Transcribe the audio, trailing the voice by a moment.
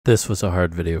This was a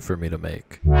hard video for me to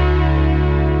make.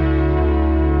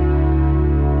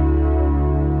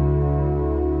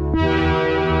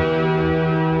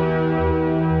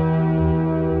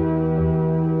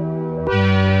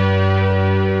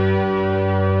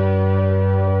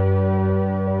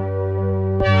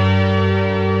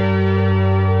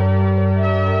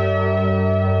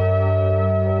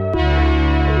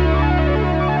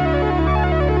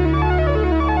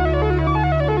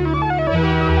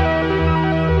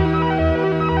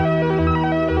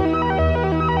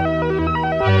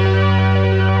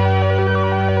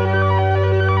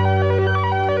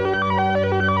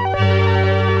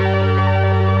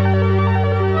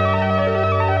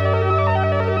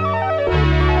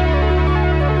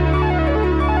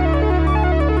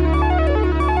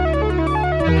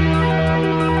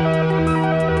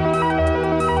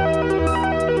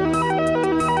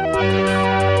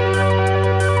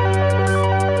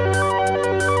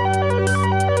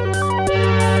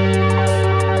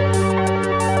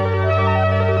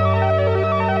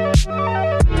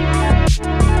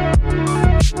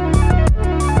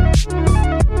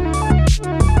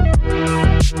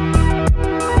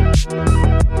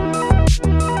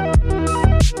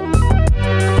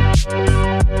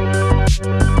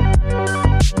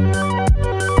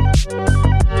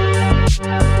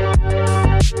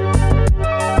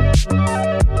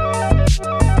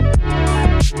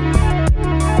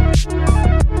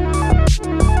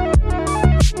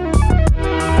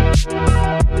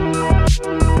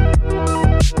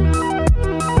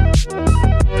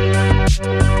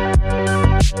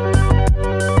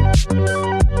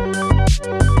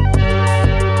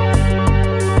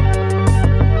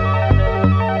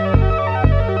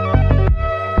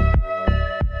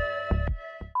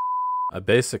 I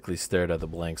basically stared at the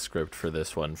blank script for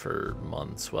this one for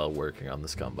months while working on the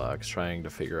Scumbox, trying to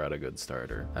figure out a good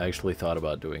starter. I actually thought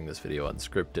about doing this video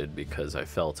unscripted because I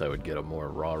felt I would get a more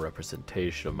raw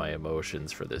representation of my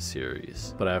emotions for this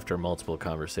series. But after multiple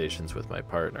conversations with my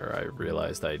partner, I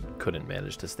realized I couldn't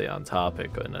manage to stay on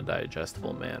topic in a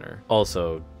digestible manner.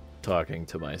 Also, talking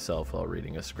to myself while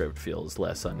reading a script feels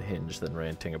less unhinged than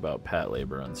ranting about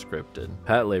Patlabor unscripted.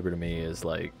 Patlabor to me is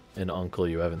like an uncle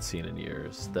you haven't seen in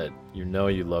years, that you know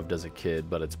you loved as a kid,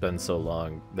 but it's been so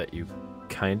long that you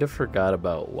kind of forgot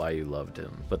about why you loved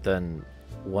him. But then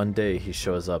one day he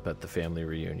shows up at the family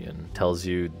reunion, tells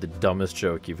you the dumbest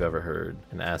joke you've ever heard,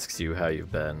 and asks you how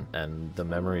you've been, and the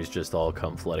memories just all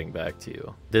come flooding back to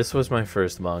you. This was my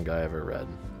first manga I ever read,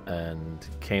 and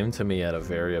came to me at a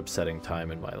very upsetting time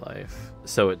in my life.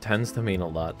 So it tends to mean a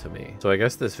lot to me. So I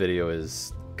guess this video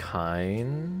is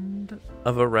kind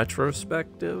of a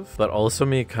retrospective, but also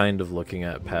me kind of looking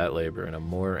at Patlabor in a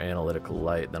more analytical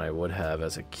light than I would have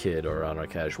as a kid or on a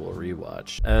casual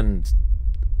rewatch. And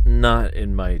not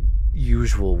in my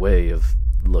usual way of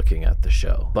looking at the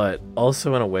show, but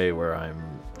also in a way where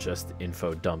I'm just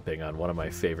info dumping on one of my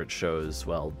favorite shows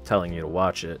while telling you to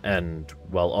watch it, and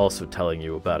while also telling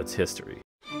you about its history.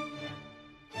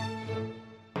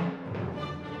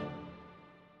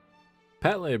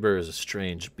 Patlabor is a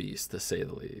strange beast, to say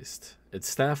the least. Its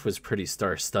staff was pretty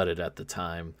star-studded at the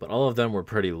time, but all of them were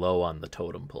pretty low on the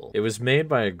totem pole. It was made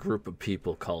by a group of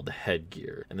people called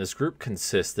Headgear, and this group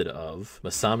consisted of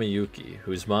Masami Yuki,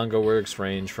 whose manga works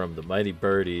range from The Mighty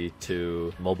Birdie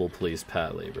to Mobile Police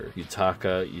Patlabor;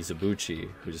 Yutaka Izubuchi,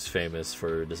 who's famous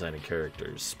for designing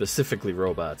characters, specifically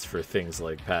robots, for things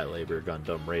like Patlabor,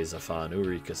 Gundam, Reizafan,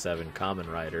 Eureka 7,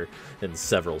 Kamen Rider, and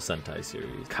several Sentai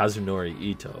series; Kazunori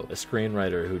Ito, a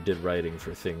screenwriter who did writing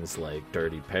for things like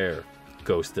Dirty Pair,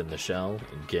 Ghost in the Shell,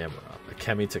 and Gamera;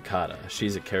 Akemi Takada,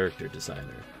 she's a character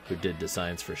designer who did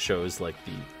designs for shows like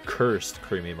the cursed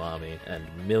Creamy Mommy and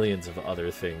millions of other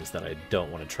things that I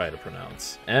don't want to try to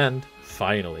pronounce. And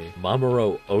finally,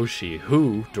 Mamoru Oshii,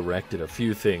 who directed a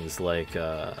few things like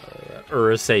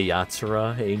Urusei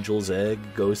Yatsura, Angel's Egg,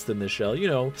 Ghost in the Shell, you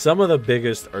know, some of the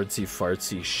biggest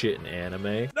artsy-fartsy shit in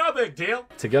anime. No big deal.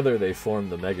 Together they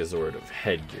formed the Megazord of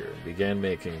Headgear and began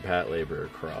making Patlabor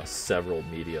across several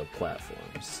media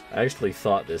platforms. I actually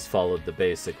thought this followed the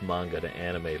basic manga to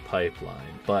anime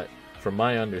pipeline, but from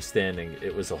my understanding,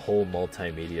 it was a whole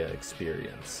multimedia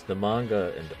experience. The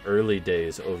manga and early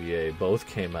days OVA both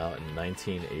came out in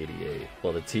 1988,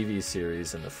 while the TV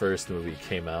series and the first movie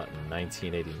came out in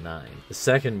 1989. The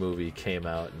second movie came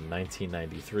out in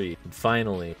 1993, and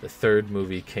finally, the third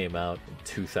movie came out in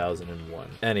 2001.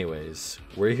 Anyways,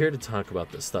 we're here to talk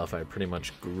about the stuff I pretty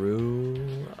much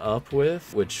grew up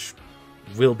with, which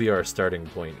will be our starting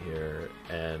point here,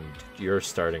 and your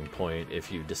starting point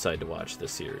if you decide to watch the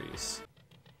series.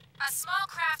 A small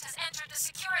craft has entered the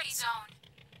security zone.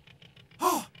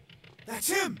 Oh, that's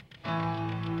him!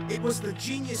 It It was the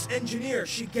genius engineer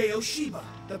Shigeo Shiba,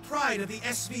 the pride of the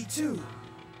SV2.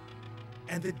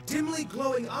 And the dimly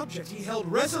glowing object he held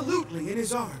resolutely in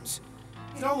his arms.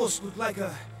 It almost looked like the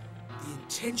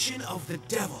intention of the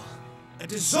devil. A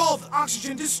dissolved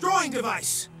oxygen destroying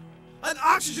device! An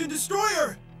oxygen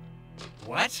destroyer!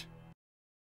 What?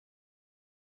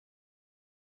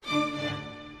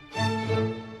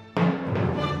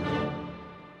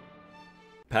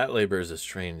 Patlabor is a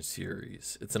strange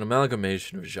series. It's an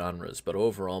amalgamation of genres, but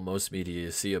overall most media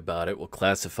you see about it will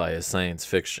classify as science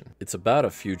fiction. It's about a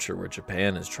future where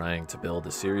Japan is trying to build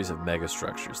a series of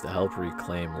megastructures to help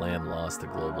reclaim land lost to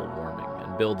global warming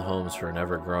and build homes for an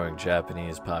ever-growing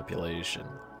Japanese population.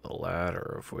 The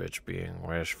latter of which being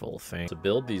wishful thinking. To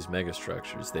build these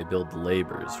megastructures, they build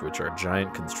labors, which are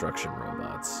giant construction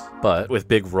robots. But with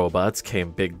big robots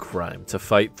came big crime. To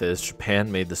fight this,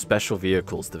 Japan made the Special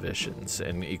Vehicles divisions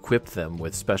and equipped them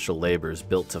with special labors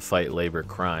built to fight labor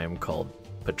crime called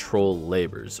patrol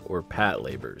labors or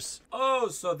Patlabors. Oh,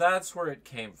 so that's where it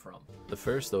came from. The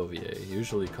first OVA,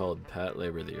 usually called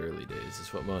Patlabor the Early Days,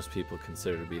 is what most people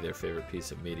consider to be their favorite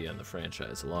piece of media in the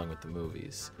franchise, along with the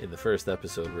movies. In the first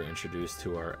episode, we're introduced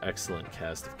to our excellent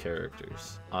cast of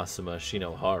characters. Asuma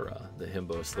Shinohara, the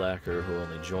himbo slacker who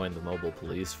only joined the mobile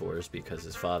police force because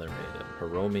his father made him.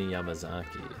 Hiromi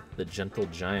Yamazaki, the gentle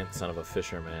giant son of a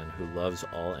fisherman who loves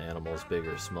all animals big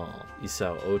or small.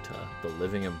 Isao Ota, the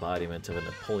living embodiment of a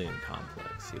Napoleon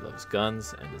complex. He loves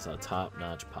guns and is a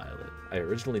top-notch pilot. I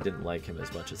originally didn't like him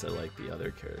as much as I liked the other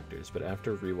characters, but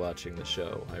after rewatching the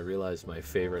show, I realized my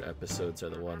favorite episodes are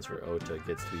the ones where Ota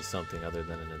gets to be something other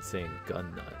than an insane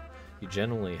gun nut. He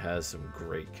generally has some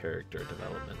great character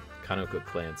development. Kanoko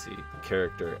Clancy, a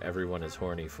character everyone is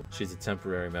horny for. She's a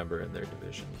temporary member in their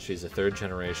division. She's a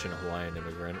third-generation Hawaiian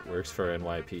immigrant, works for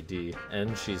NYPD,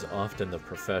 and she's often the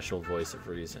professional voice of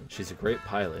reason. She's a great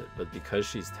pilot, but because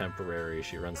she's temporary,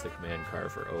 she runs the command car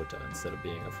for Ota instead of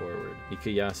being a forward.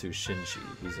 Ikayasu Shinji,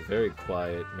 he's a very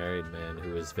quiet, married man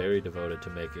who is very devoted to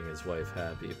making his wife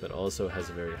happy, but also has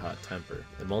a very hot temper.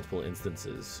 In multiple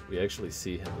instances, we actually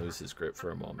see him lose his grip for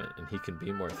a moment, and he can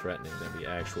be more threatening than the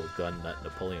actual gun nut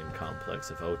Napoleon complex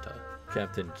of Ota.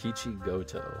 Captain Kichi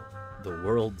Goto, the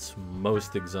world's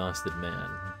most exhausted man.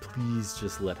 Please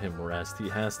just let him rest. He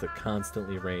has to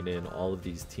constantly rein in all of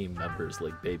these team members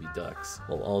like baby ducks,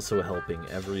 while also helping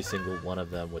every single one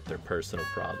of them with their personal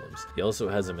problems. He also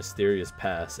has a mysterious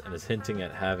past and is hinting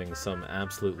at having some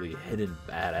absolutely hidden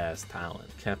badass talent.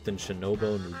 Captain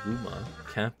Shinobu Nagumo.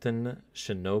 Captain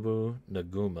Shinobu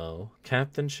Nagumo.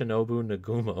 Captain Shinobu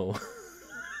Nagumo.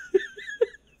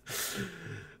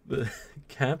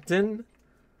 Captain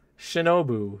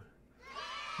Shinobu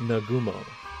Nagumo.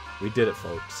 We did it,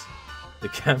 folks. The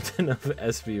captain of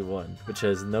SV1, which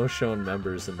has no shown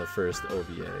members in the first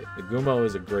OVA. Nagumo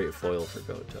is a great foil for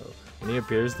Goto. When he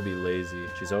appears to be lazy,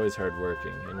 she's always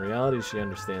hardworking. In reality, she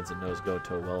understands and knows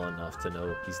Goto well enough to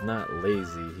know he's not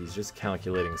lazy, he's just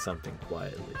calculating something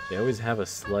quietly. They always have a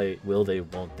slight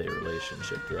will-they-won't-they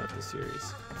relationship throughout the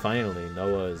series. Finally,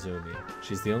 Noa Izumi.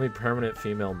 She's the only permanent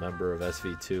female member of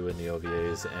SV2 in the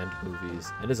OVAs and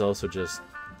movies, and is also just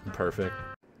perfect.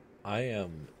 I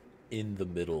am in the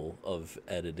middle of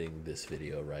editing this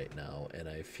video right now, and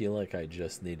I feel like I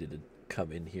just needed to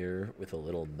come in here with a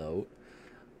little note.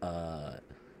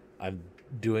 I'm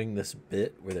doing this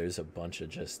bit where there's a bunch of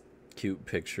just cute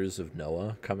pictures of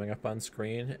Noah coming up on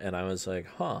screen, and I was like,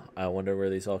 I wonder where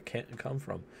these all come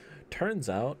from. Turns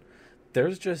out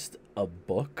there's just a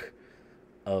book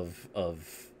of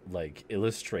like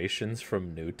illustrations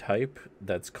from New Type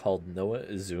that's called Noa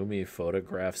Izumi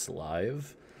Photographs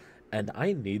Live, and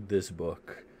I need this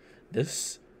book.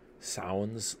 This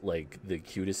sounds like the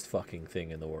cutest fucking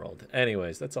thing in the world.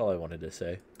 Anyways, that's all I wanted to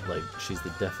say. Like, she's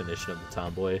the definition of the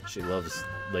tomboy. She loves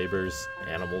labors,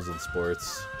 animals, and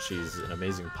sports. She's an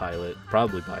amazing pilot,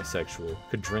 probably bisexual,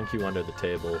 could drink you under the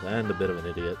table, and a bit of an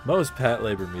idiot. Most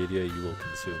Patlabor media you will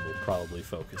consume will probably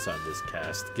focus on this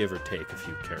cast, give or take a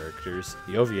few characters.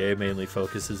 The OVA mainly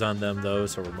focuses on them though,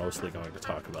 so we're mostly going to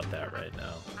talk about that right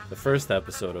now. The first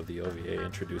episode of the OVA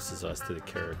introduces us to the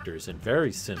characters in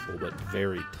very simple but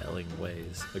very telling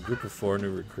ways. A group of 4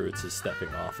 new recruits is stepping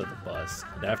off of the bus,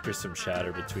 and after some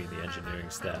chatter between the engineering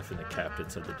staff and the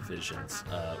captains of the divisions,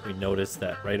 we notice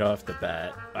that right off the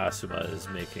bat, Asuma is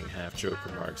making half-joke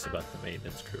remarks about the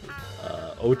maintenance crew.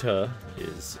 Ota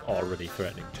is already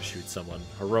threatening to shoot someone.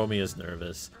 Hiromi is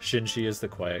nervous. Shinji is the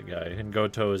quiet guy, and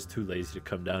Goto is too lazy to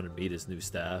come down and meet his new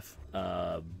staff.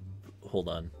 Hold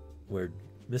on. We're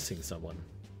missing someone.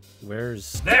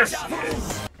 Where's... There she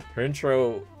is! Her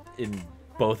intro in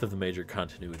both of the major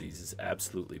continuities is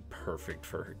absolutely perfect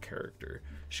for her character.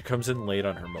 She comes in late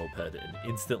on her moped and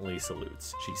instantly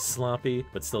salutes. She's sloppy,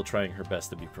 but still trying her best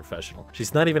to be professional.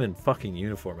 She's not even in fucking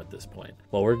uniform at this point.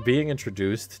 While we're being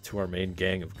introduced to our main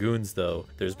gang of goons though,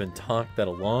 there's been talk that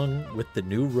along with the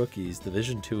new rookies,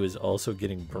 Division 2 is also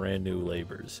getting brand new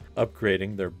labors,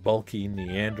 upgrading their bulky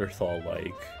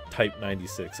Neanderthal-like Type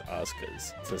 96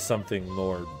 Oscars to something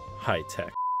more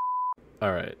high-tech.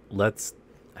 Alright, let's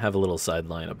have a little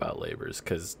sideline about labors,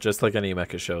 because just like any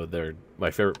mecha show, they're my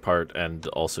favorite part and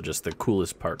also just the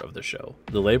coolest part of the show.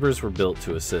 The labors were built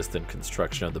to assist in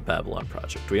construction of the Babylon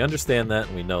project. We understand that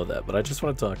and we know that, but I just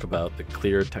want to talk about the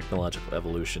clear technological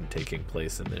evolution taking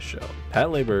place in this show.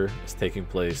 Patlabor is taking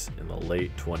place in the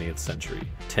late 20th century,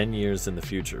 10 years in the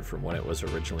future from when it was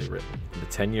originally written. In the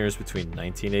 10 years between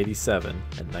 1987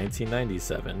 and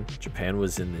 1997, Japan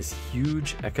was in this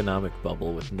huge economic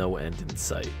bubble with no end in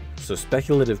sight. So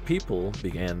speculative people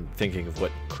began thinking of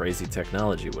what crazy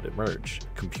technology would emerge.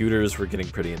 Computers were getting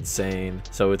pretty insane,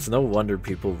 so it's no wonder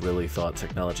people really thought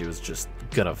technology was just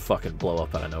gonna fucking blow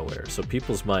up out of nowhere. So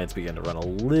people's minds began to run a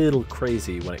little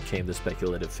crazy when it came to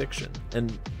speculative fiction.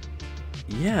 And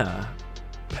yeah,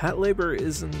 Patlabor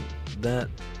isn't that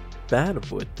bad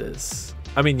with this.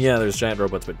 I mean, yeah, there's giant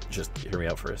robots, but just hear me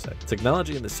out for a sec.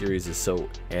 Technology in the series is so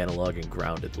analog and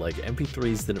grounded, like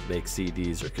MP3s didn't make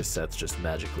CDs or cassettes just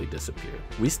magically disappear.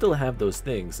 We still have those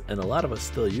things, and a lot of us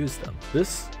still use them.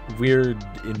 This weird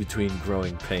in-between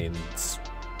growing pains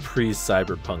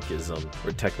pre-cyberpunkism,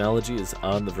 where technology is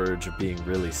on the verge of being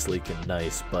really sleek and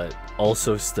nice, but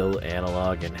also still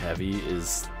analog and heavy,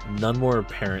 is none more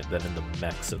apparent than in the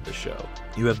mechs of the show.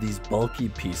 You have these bulky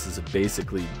pieces of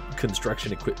basically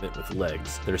construction equipment with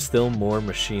legs. They're still more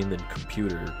machine than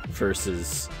computer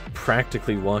versus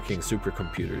practically walking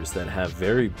supercomputers that have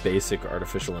very basic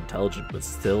artificial intelligence but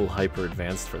still hyper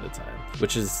advanced for the time,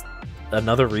 which is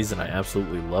another reason I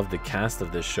absolutely love the cast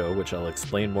of this show, which I'll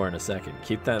explain more in a second.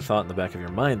 Keep that thought in the back of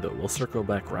your mind though, we'll circle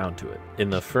back around to it. In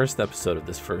the first episode of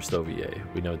this first OVA,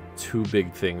 we know two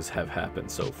big things have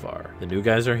happened so far. The new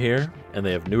guys are here, and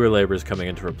they have newer labors coming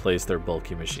in to replace their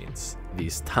bulky machines.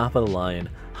 These top-of-the-line,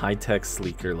 high-tech,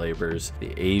 sleeker labors,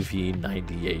 the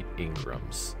AV-98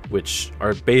 Ingrams, which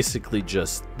are basically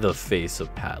just the face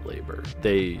of Patlabor.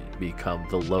 They become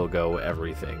the logo,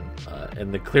 everything.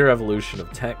 And the clear evolution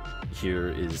of tech here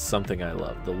is something I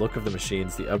love. The look of the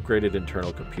machines, the upgraded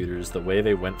internal computers, the way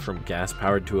they went from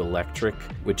gas-powered to electric,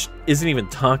 which isn't even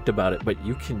talked about it, but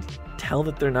you can tell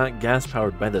that they're not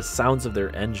gas-powered by the sounds of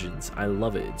their engines. I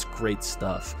love it. It's great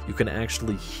stuff. You can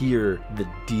actually hear the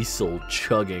diesel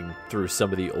chugging through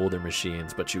some of the older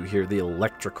machines, but you hear the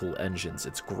electrical engines.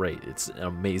 It's great. It's an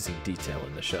amazing detail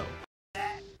in the show.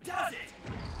 That does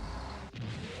it!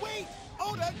 Wait!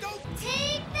 Oda, don't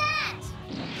Take that!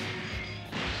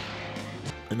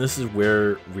 And this is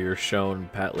where we're shown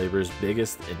Patlabor's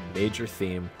biggest and major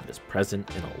theme that is present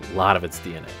in a lot of its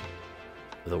DNA.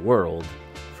 The world,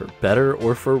 for better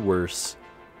or for worse,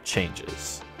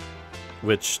 changes.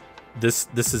 Which, this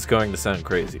is going to sound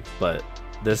crazy, but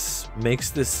this makes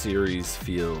this series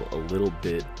feel a little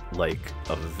bit like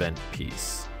a vent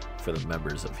piece for the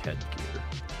members of Headgear.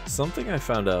 Something I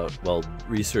found out while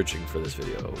researching for this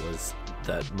video was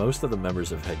that most of the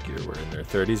members of Headgear were in their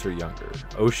 30s or younger,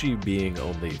 Oshi being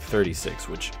only 36,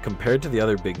 which compared to the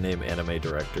other big name anime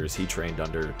directors he trained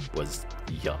under was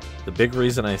young. The big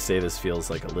reason I say this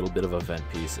feels like a little bit of a vent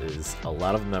piece is a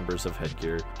lot of members of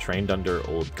Headgear trained under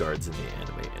old guards in the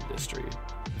anime industry.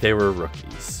 They were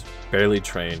rookies, barely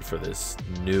trained for this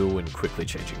new and quickly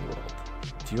changing world.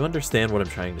 Do you understand what I'm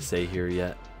trying to say here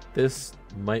yet? This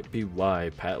might be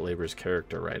why Patlabor's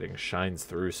character writing shines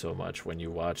through so much when you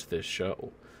watch this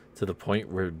show, to the point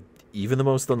where even the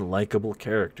most unlikable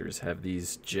characters have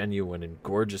these genuine and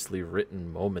gorgeously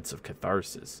written moments of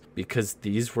catharsis, because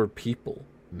these were people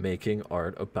making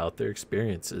art about their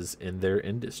experiences in their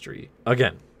industry.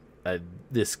 Again,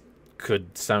 this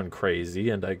could sound crazy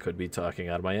and I could be talking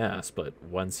out of my ass, but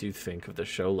once you think of the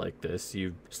show like this,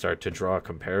 you start to draw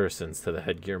comparisons to the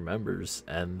Headgear members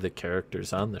and the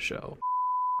characters on the show.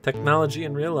 Technology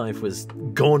in real life was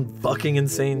going fucking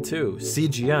insane too.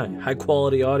 CGI, high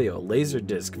quality audio,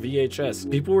 Laserdisc, VHS.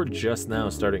 People were just now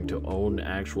starting to own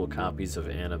actual copies of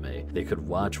anime they could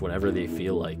watch whenever they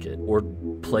feel like it, or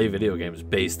play video games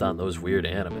based on those weird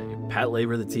anime.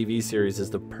 Patlabor the TV series is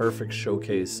the perfect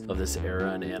showcase of this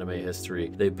era in anime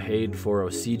history. They paid for a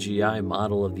CGI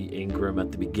model of the Ingram at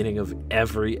the beginning of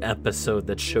every episode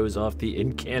that shows off the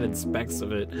in-canon specs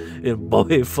of it, and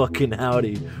boy fucking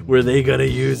howdy, were they gonna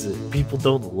use it. People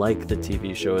don't like the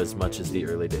TV show as much as the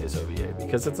early days OVA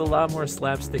because it's a lot more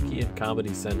slapsticky and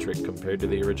comedy-centric compared to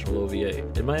the original OVA.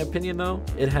 In my opinion though,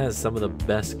 it has some of the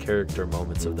best character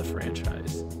moments of the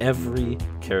franchise. Every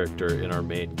character in our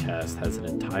main cast has an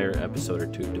entire episode or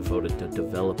two devoted to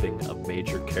developing a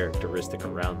major characteristic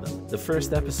around them. The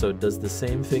first episode does the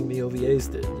same thing the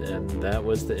OVAs did, and that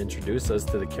was to introduce us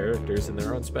to the characters in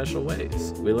their own special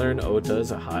ways. We learn Ota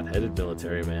is a hot-headed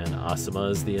military man,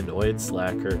 Asuma is the annoyed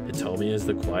slacker, Hitomi is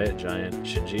the quiet giant,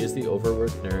 Shinji is the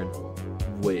overworked nerd.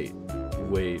 Wait,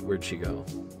 where'd she go?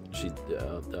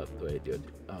 Wait, dude.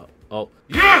 Oh.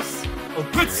 Yes! Oh,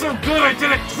 good so good I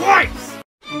did it twice!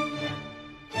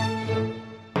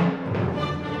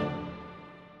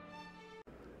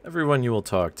 Everyone you will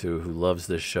talk to who loves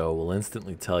this show will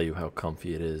instantly tell you how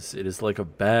comfy it is. It is like a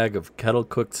bag of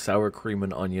kettle-cooked sour cream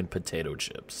and onion potato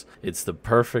chips. It's the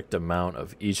perfect amount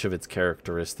of each of its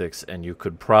characteristics, and you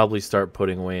could probably start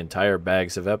putting away entire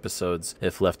bags of episodes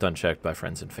if left unchecked by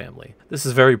friends and family. This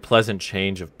is a very pleasant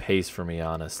change of pace for me,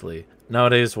 honestly.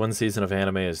 Nowadays, one season of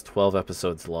anime is 12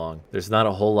 episodes long. There's not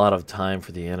a whole lot of time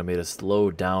for the anime to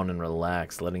slow down and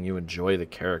relax, letting you enjoy the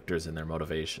characters and their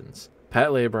motivations.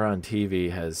 Patlabor on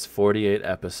TV has 48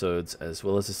 episodes as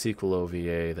well as a sequel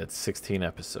OVA that's 16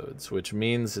 episodes, which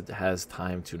means it has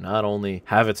time to not only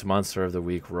have its Monster of the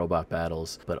Week robot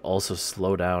battles, but also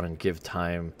slow down and give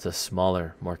time to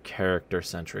smaller, more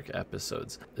character-centric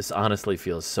episodes. This honestly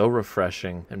feels so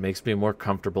refreshing and makes me more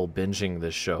comfortable binging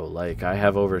this show. Like, I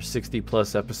have over 60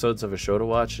 plus episodes of a show to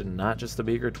watch and not just a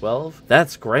meager 12?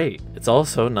 That's great! It's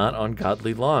also not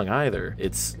ungodly long either.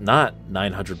 It's not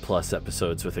 900 plus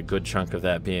episodes with a good chunk of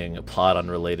that being a plot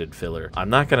unrelated filler.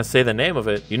 I'm not going to say the name of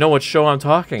it. You know what show I'm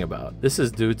talking about. This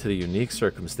is due to the unique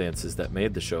circumstances that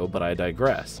made the show, but I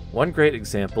digress. One great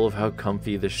example of how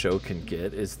comfy this show can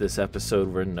get is this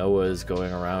episode where Noah is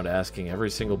going around asking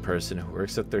every single person who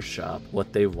works at their shop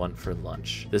what they want for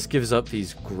lunch. This gives up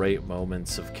these great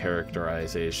moments of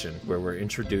characterization where we're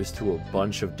introduced to a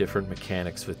bunch of different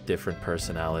mechanics with different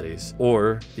personalities.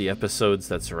 Or the episodes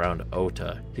that surround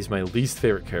Ota. He's my least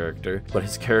favorite character, but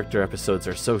his character episodes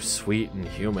are so sweet and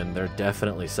human, they're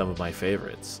definitely some of my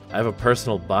favorites. I have a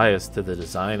personal bias to the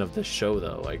design of this show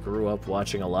though. I grew up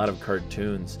watching a lot of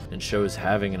cartoons and shows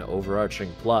having an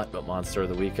overarching plot, but Monster of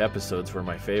the Week episodes were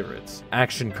my favorites.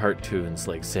 Action cartoons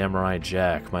like Samurai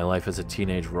Jack, My Life as a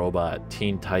Teenage Robot,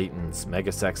 Teen Titans,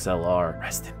 Megas XLR,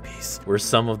 rest in peace, were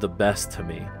some of the best to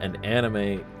me. And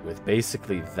anime with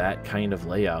basically that kind of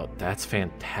layout, that's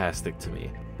fantastic to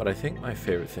me. But I think my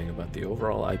favorite thing about the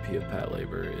overall IP of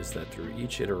Patlabor is that through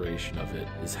each iteration of it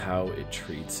is how it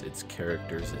treats its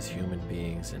characters as human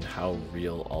beings and how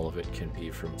real all of it can be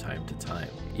from time to time.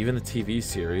 Even the TV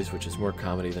series, which is more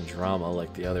comedy than drama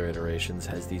like the other iterations,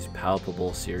 has these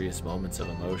palpable, serious moments of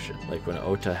emotion. Like when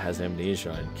Ota has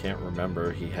amnesia and can't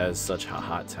remember he has such a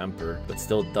hot temper, but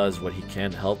still does what he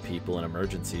can to help people in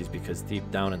emergencies because deep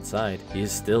down inside, he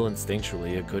is still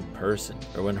instinctually a good person.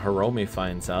 Or when Hiromi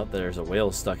finds out there's a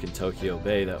whale stuck in Tokyo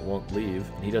Bay that won't leave,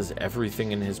 and he does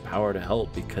everything in his power to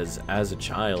help because as a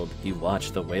child he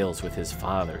watched the whales with his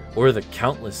father. Or the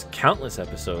countless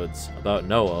episodes about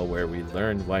Noah where we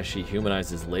learned why she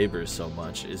humanizes labor so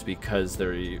much is because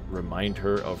they remind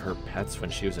her of her pets when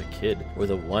she was a kid, or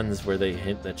the ones where they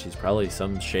hint that she's probably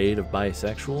some shade of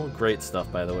bisexual. Great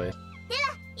stuff, by the way.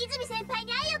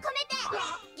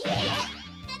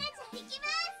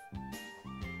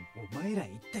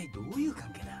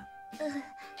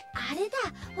 あれだ、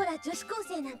ほら女子高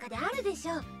生なんかであるでし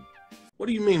ょ。 What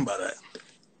do you mean by that?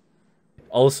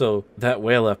 Also, that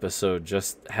whale episode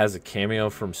just has a cameo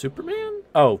from Superman?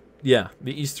 Oh, yeah,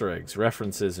 the Easter eggs,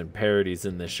 references, and parodies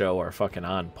in this show are fucking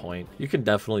on point. You can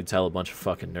definitely tell a bunch of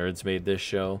fucking nerds made this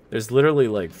show. There's literally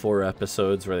like 4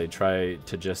 episodes where they try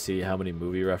to just see how many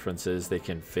movie references they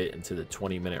can fit into the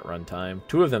 20-minute runtime.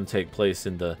 2 of them take place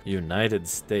in the United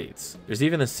States. There's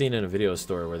even a scene in a video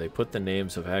store where they put the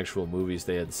names of actual movies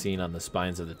they had seen on the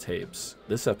spines of the tapes.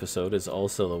 This episode is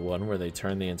also the one where they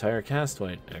turn the entire cast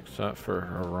white, except for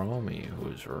Hiromi,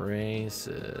 who's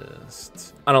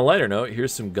racist. On a lighter note,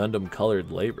 here's some Gundam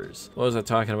colored labors. What was I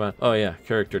talking about? Oh yeah,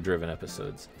 character-driven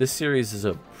episodes. This series is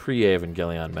a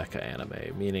pre-Evangelion mecha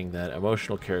anime, meaning that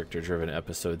emotional character-driven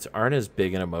episodes aren't as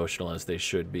big and emotional as they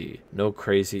should be. No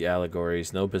crazy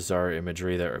allegories, no bizarre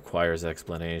imagery that requires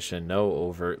explanation, no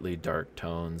overtly dark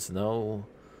tones, no...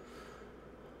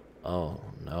 Oh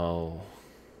no.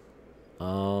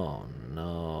 Oh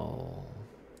no.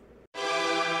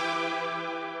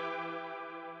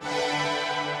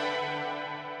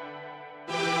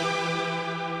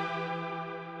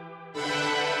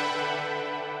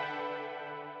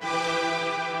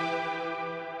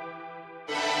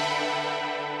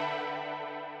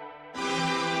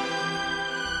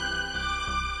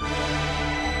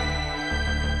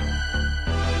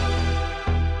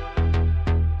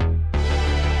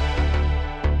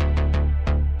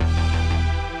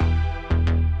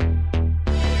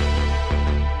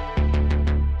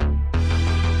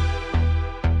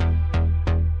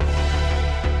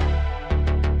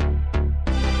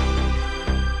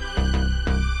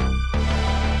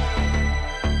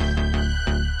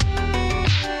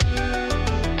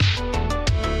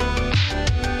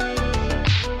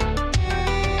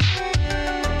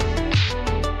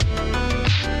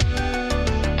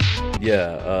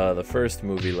 yeah, the first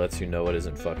movie lets you know it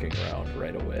isn't fucking around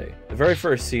right away. The very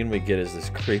first scene we get is this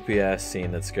creepy-ass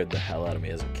scene that scared the hell out of me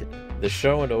as a kid. The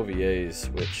show and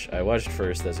OVAs, which I watched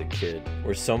first as a kid,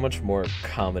 were so much more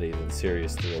comedy than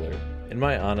serious thriller. In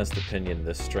my honest opinion,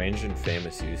 this strange and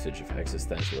famous usage of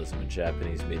existentialism in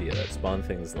Japanese media that spawned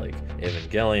things like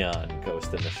Evangelion,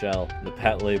 Ghost in the Shell, and the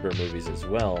Patlabor movies as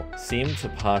well, seemed to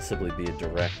possibly be a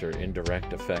direct or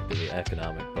indirect effect of the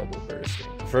economic bubble bursting.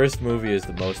 The first movie is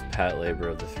the most Patlabor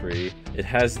of the three. It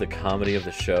has the comedy of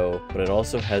the show, but it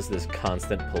also has this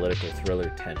constant political thriller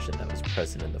tension that was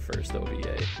present in the first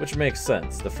OVA, which makes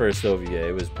sense. The first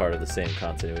OVA was part of the same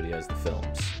continuity as the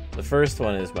films. The first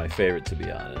one is my favorite, to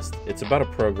be honest. It's about a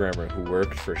programmer who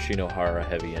worked for Shinohara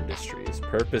Heavy Industries,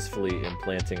 purposefully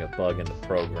implanting a bug in the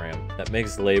program that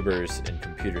makes laborers in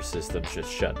computer systems just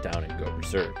shut down and go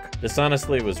berserk. This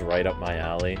honestly was right up my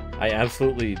alley. I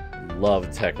absolutely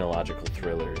love technological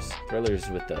thrillers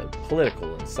with a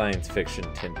political and science fiction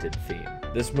tinted theme.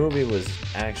 This movie was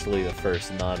actually the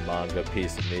first non-manga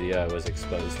piece of media I was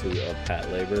exposed to of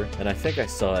Patlabor, and I think I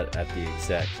saw it at the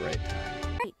exact right time.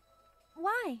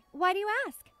 Why? Why do you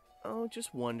ask? Oh,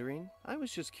 just wondering. I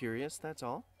was just curious, that's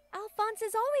all. Alphonse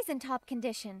is always in top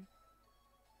condition.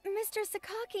 Mr.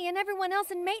 Sakaki and everyone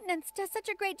else in maintenance does such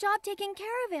a great job taking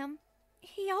care of him.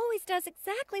 He always does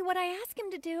exactly what I ask him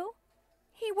to do.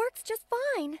 He works just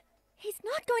fine. He's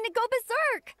not going to go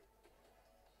berserk.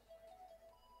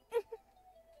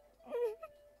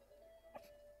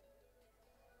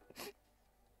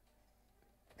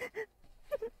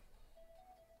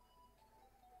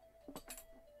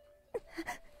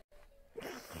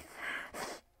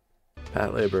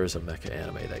 Patlabor is a mecha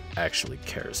anime that actually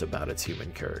cares about its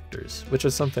human characters, which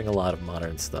is something a lot of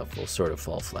modern stuff will sort of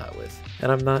fall flat with.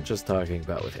 And I'm not just talking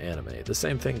about with anime, the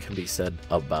same thing can be said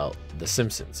about The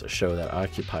Simpsons, a show that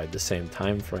occupied the same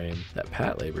time frame that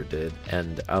Patlabor did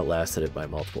and outlasted it by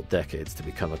multiple decades to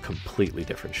become a completely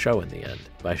different show in the end.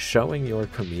 By showing your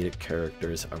comedic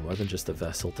characters are more than just a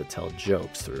vessel to tell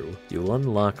jokes through, you'll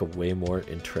unlock a way more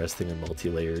interesting and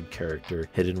multi-layered character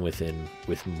hidden within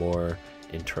with more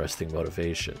interesting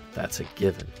motivation. That's a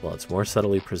given. While it's more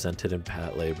subtly presented in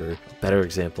Patlabor, a better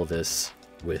example of this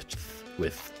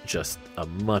with just a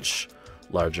much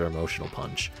larger emotional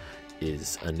punch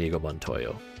is Inigo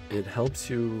Montoya. It helps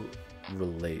you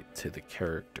relate to the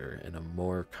character in a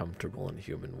more comfortable and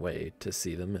human way to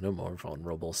see them in a more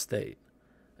vulnerable state.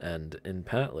 And in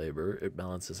Patlabor, it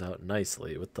balances out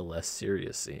nicely with the less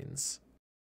serious scenes.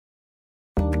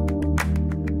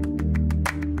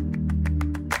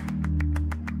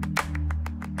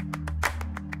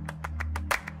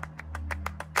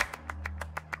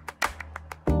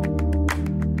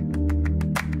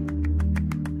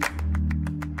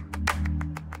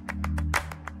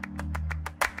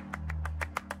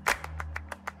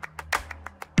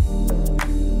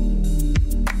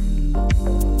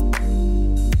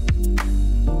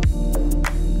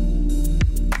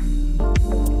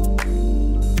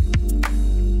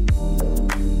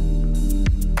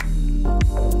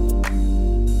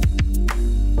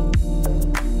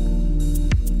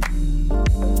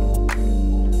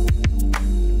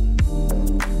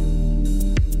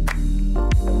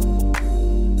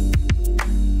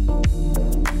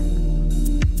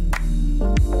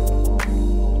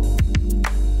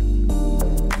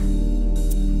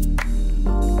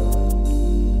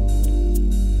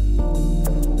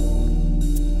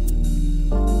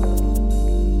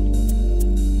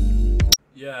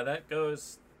 That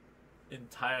goes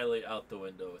entirely out the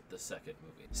window with the second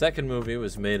movie. Second movie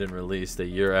was made and released a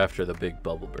year after the big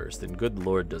bubble burst, and good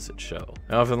lord does it show.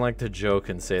 I often like to joke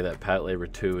and say that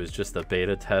Patlabor 2 is just a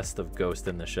beta test of Ghost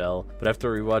in the Shell, but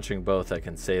after rewatching both I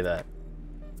can say that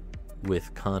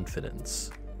with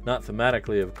confidence. Not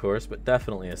thematically, of course, but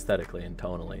definitely aesthetically and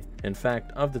tonally. In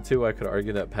fact, of the two, I could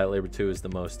argue that Patlabor 2 is the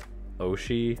most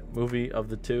Oshi movie of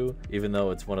the two, even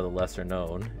though it's one of the lesser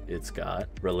known. It's got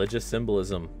religious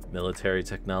symbolism, military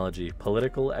technology,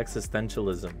 political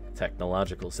existentialism,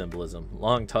 technological symbolism,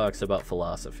 long talks about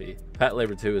philosophy.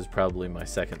 Patlabor 2 is probably my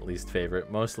second least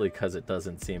favorite, mostly because it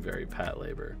doesn't seem very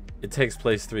Patlabor. It takes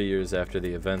place 3 years after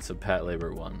the events of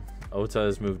Patlabor 1. Ota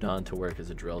has moved on to work as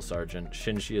a drill sergeant,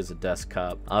 Shinji is a desk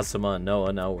cop, Asuma and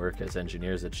Noah now work as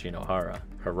engineers at Shinohara.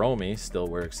 Hiromi still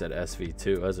works at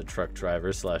SV2 as a truck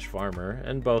driver / farmer,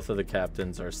 and both of the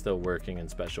captains are still working in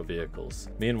special vehicles.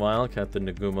 Meanwhile, Captain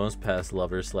Nagumo's past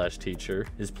lover / teacher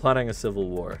is plotting a civil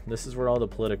war. This is where all the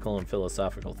political and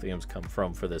philosophical themes come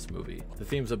from for this movie. The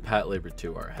themes of Patlabor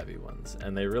 2 are heavy ones,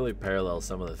 and they really parallel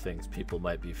some of the things people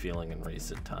might be feeling in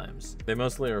recent times. They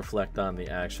mostly reflect on the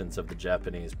actions of the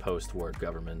Japanese post-war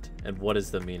government and what is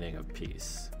the meaning of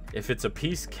peace. If it's a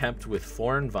peace kept with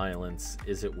foreign violence,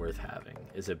 is it worth having?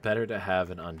 Is it better to have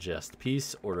an unjust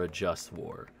peace or a just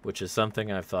war? Which is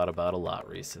something I've thought about a lot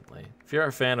recently. If you're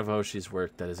a fan of Hoshi's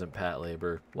work that isn't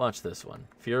Patlabor, watch this one.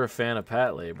 If you're a fan of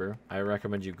Patlabor, I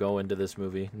recommend you go into this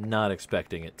movie not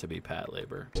expecting it to be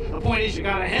Patlabor. The point is you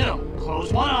gotta hit him.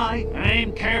 Close one eye and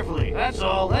aim carefully. That's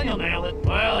all, then you'll nail it.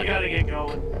 Well, I gotta get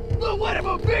going. But what if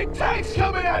a big tank's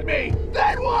coming at me?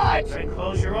 Then what? Then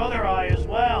close your other eye as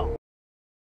well.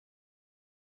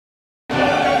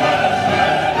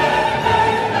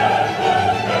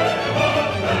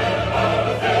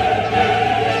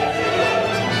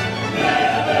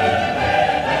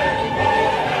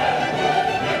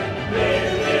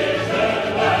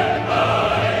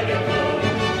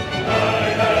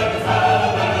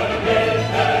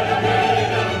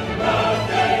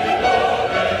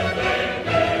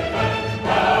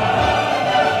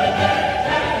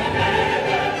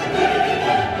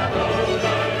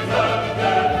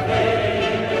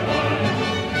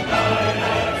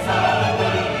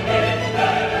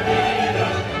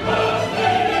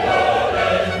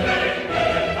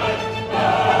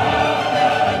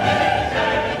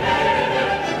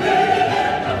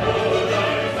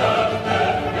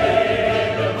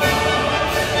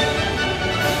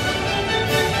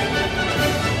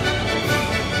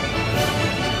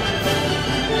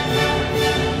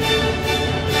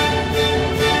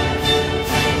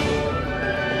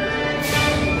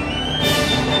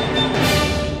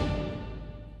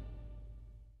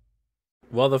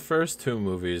 While the first two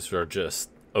movies are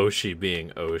just Oshi being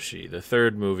Oshi, the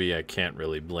third movie I can't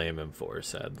really blame him for,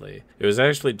 sadly. It was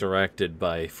actually directed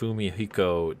by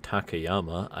Fumihiko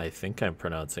Takayama, I think I'm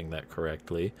pronouncing that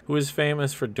correctly, who is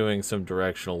famous for doing some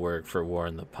directional work for War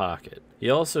in the Pocket.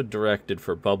 He also directed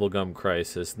for Bubblegum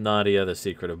Crisis, Nadia, The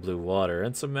Secret of Blue Water,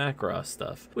 and some Macross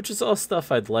stuff, which is all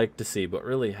stuff I'd like to see but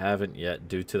really haven't yet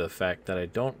due to the fact that I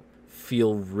don't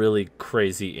feel really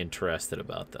crazy interested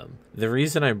about them. The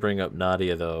reason I bring up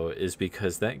Nadia, though, is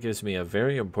because that gives me a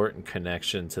very important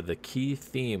connection to the key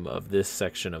theme of this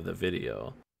section of the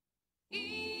video.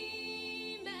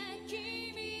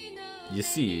 You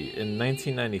see, in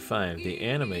 1995, the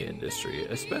anime industry,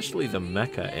 especially the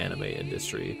mecha anime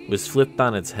industry, was flipped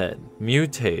on its head,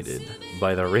 mutated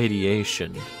by the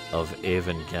radiation of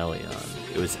Evangelion.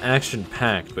 It was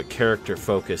action-packed but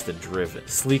character-focused and driven,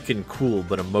 sleek and cool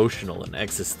but emotional and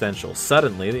existential.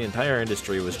 Suddenly, the entire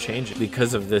industry was changing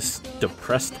because of this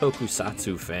depressed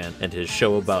tokusatsu fan and his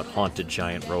show about haunted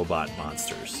giant robot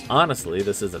monsters. Honestly,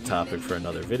 this is a topic for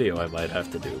another video I might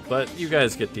have to do, but you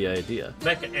guys get the idea.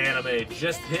 Mecha anime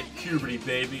just hit puberty,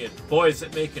 baby, and boy is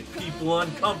it making people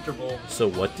uncomfortable. So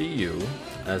what do you,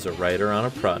 as a writer on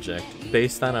a project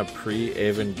based on a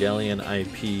pre-Evangelion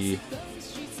IP,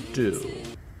 do?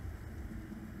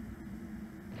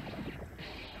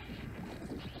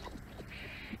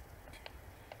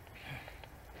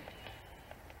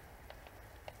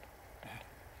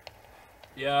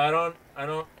 Yeah, I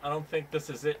don't think this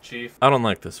is it, Chief. I don't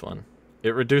like this one.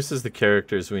 It reduces the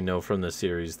characters we know from the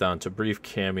series down to brief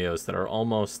cameos that are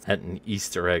almost at an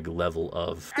Easter egg level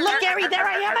of, Look, Gary, there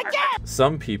I am again!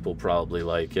 Some people probably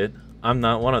like it. I'm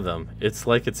not one of them. It's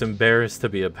like it's embarrassed to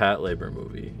be a Patlabor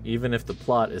movie, even if the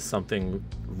plot is something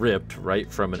ripped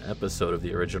right from an episode of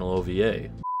the original OVA.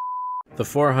 The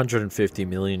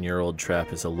 450-million-year-old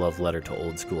trap is a love letter to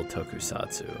old-school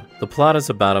tokusatsu. The plot is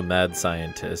about a mad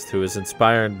scientist who is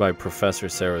inspired by Professor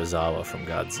Serizawa from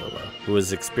Godzilla, who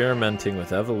was experimenting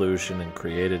with evolution and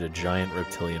created a giant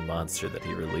reptilian monster that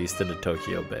he released into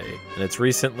Tokyo Bay, and it's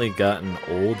recently gotten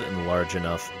old and large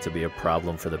enough to be a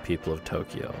problem for the people of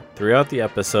Tokyo. Throughout the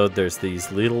episode, there's these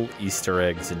little Easter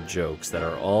eggs and jokes that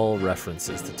are all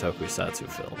references to tokusatsu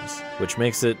films, which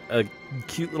makes it a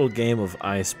cute little game of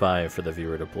I Spy for the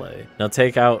viewer to play. Now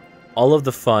take out all of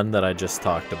the fun that I just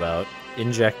talked about,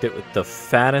 inject it with the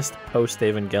fattest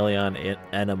post-Evangelion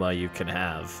enema you can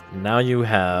have. Now you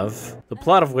have... The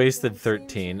plot of Wasted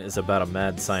 13 is about a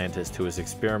mad scientist who is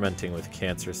experimenting with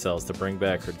cancer cells to bring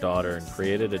back her daughter and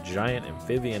created a giant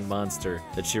amphibian monster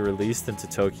that she released into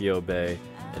Tokyo Bay,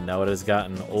 and now it has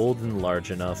gotten old and large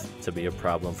enough to be a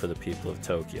problem for the people of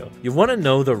Tokyo. You want to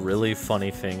know the really funny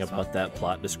thing about that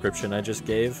plot description I just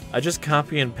gave? I just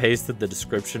copy and pasted the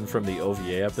description from the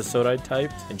OVA episode I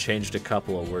typed and changed a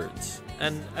couple of words.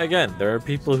 And again, there are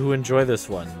people who enjoy this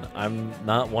one. I'm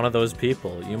not one of those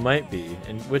people. You might be,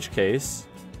 in which case,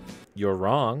 you're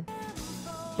wrong.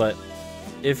 But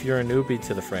if you're a newbie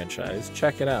to the franchise,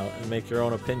 check it out and make your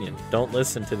own opinion. Don't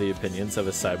listen to the opinions of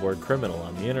a cyborg criminal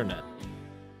on the internet.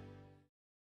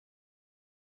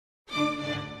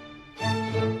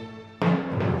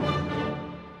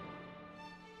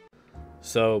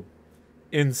 So,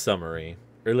 In summary,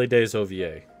 early days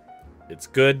OVA. It's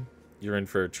good, you're in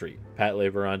for a treat.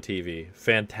 Patlabor on TV,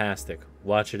 fantastic.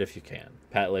 Watch it if you can.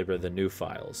 Patlabor: The New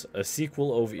Files, a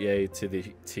sequel OVA to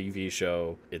the TV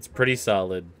show. It's pretty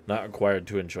solid, not required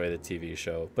to enjoy the TV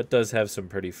show, but does have some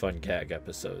pretty fun gag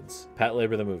episodes.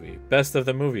 Patlabor the Movie, best of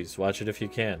the movies, watch it if you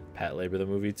can. Patlabor the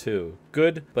Movie 2,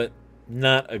 good, but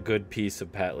not a good piece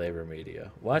of Patlabor media.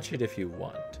 Watch it if you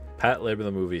want. Patlabor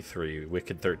the Movie 3,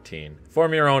 Wicked 13.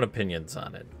 Form your own opinions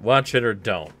on it. Watch it or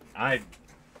don't. I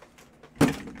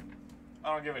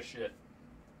don't give a shit.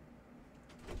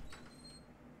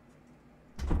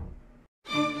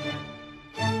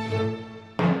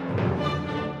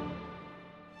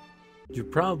 You're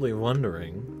probably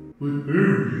wondering,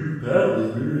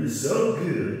 Patlabor is so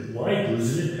good, why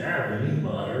doesn't it have any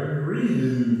modern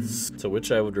reboots? to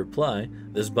which I would reply,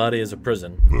 this body is a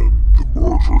prison. The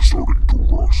bars are starting to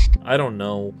rust. I don't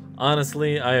know.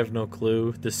 Honestly, I have no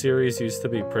clue. The series used to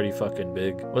be pretty fucking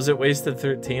big. Was it Wasted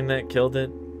 13 that killed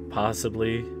it?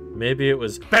 Possibly. Maybe it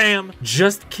was BAM!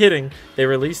 Just kidding! They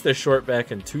released a short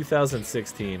back in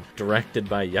 2016, directed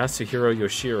by Yasuhiro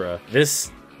Yoshida.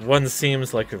 This one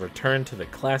seems like a return to the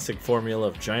classic formula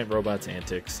of giant robots'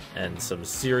 antics and some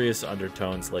serious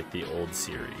undertones like the old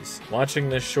series. Watching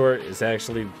this short is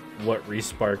actually what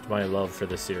re-sparked my love for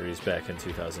the series back in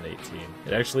 2018.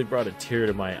 It actually brought a tear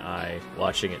to my eye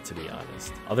watching it, to be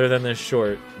honest. Other than this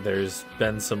short, there's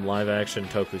been some live-action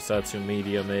tokusatsu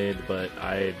media made, but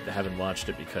I haven't watched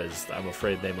it because I'm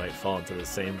afraid they might fall into the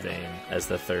same vein as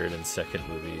the third and second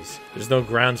movies. There's no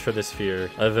grounds for this fear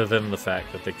other than the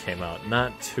fact that they came out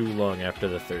not too long after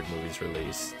the third movie's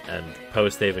release, and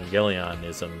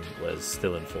post-Evangelionism was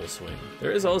still in full swing.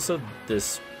 There is also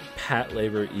this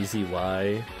Patlabor Easy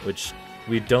Y, which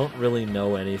we don't really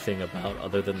know anything about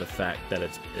other than the fact that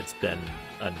it's been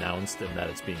announced and that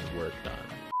it's being worked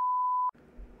on.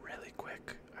 Really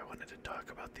quick, I wanted to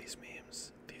talk about these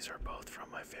memes. These are both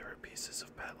from my favorite pieces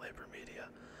of Patlabor media,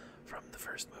 from the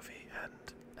first movie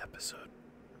and episode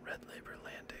Red Labor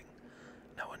Landing.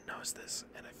 No one knows this,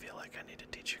 and I feel like I need to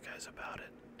teach you guys about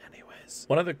it. Anyways,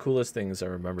 one of the coolest things I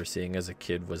remember seeing as a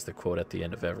kid was the quote at the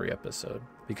end of every episode.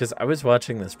 Because I was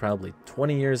watching this probably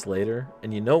 20 years later,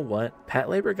 and you know what?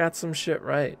 Patlabor got some shit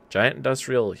right. Giant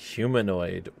industrial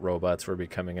humanoid robots were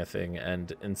becoming a thing,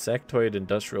 and insectoid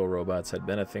industrial robots had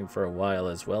been a thing for a while,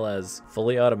 as well as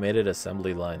fully automated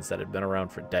assembly lines that had been around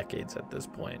for decades at this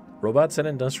point. Robots in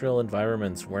industrial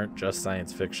environments weren't just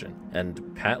science fiction, and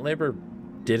Patlabor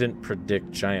didn't predict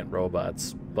giant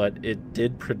robots, but it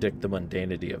did predict the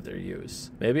mundanity of their use.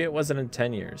 Maybe it wasn't in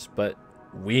 10 years, but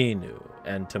we knew,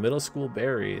 and to middle school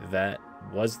Barry, that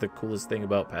was the coolest thing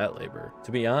about Patlabor.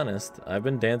 To be honest, I've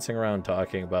been dancing around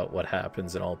talking about what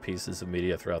happens in all pieces of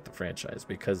media throughout the franchise,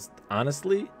 because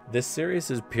honestly, this series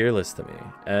is peerless to me,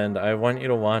 and I want you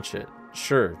to watch it.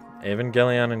 Sure,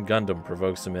 Evangelion and Gundam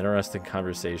provoke some interesting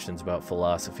conversations about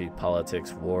philosophy,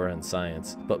 politics, war, and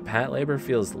science, but Patlabor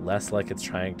feels less like it's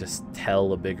trying to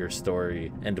tell a bigger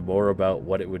story and more about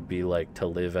what it would be like to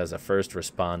live as a first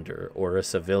responder, or a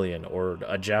civilian, or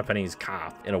a Japanese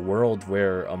cop in a world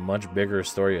where a much bigger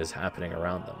story is happening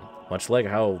around them. Much like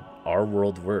how our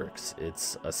world works,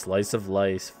 it's a slice of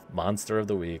life, monster of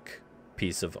the week,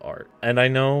 piece of art. And I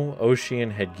know Oshi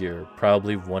and Headgear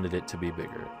probably wanted it to be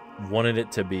bigger. Wanted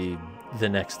it to be the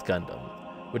next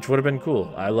Gundam, which would have been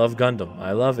cool. I love Gundam,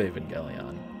 I love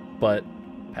Evangelion, but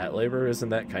Patlabor isn't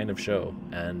that kind of show,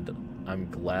 and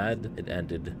I'm glad it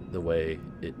ended the way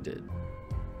it did.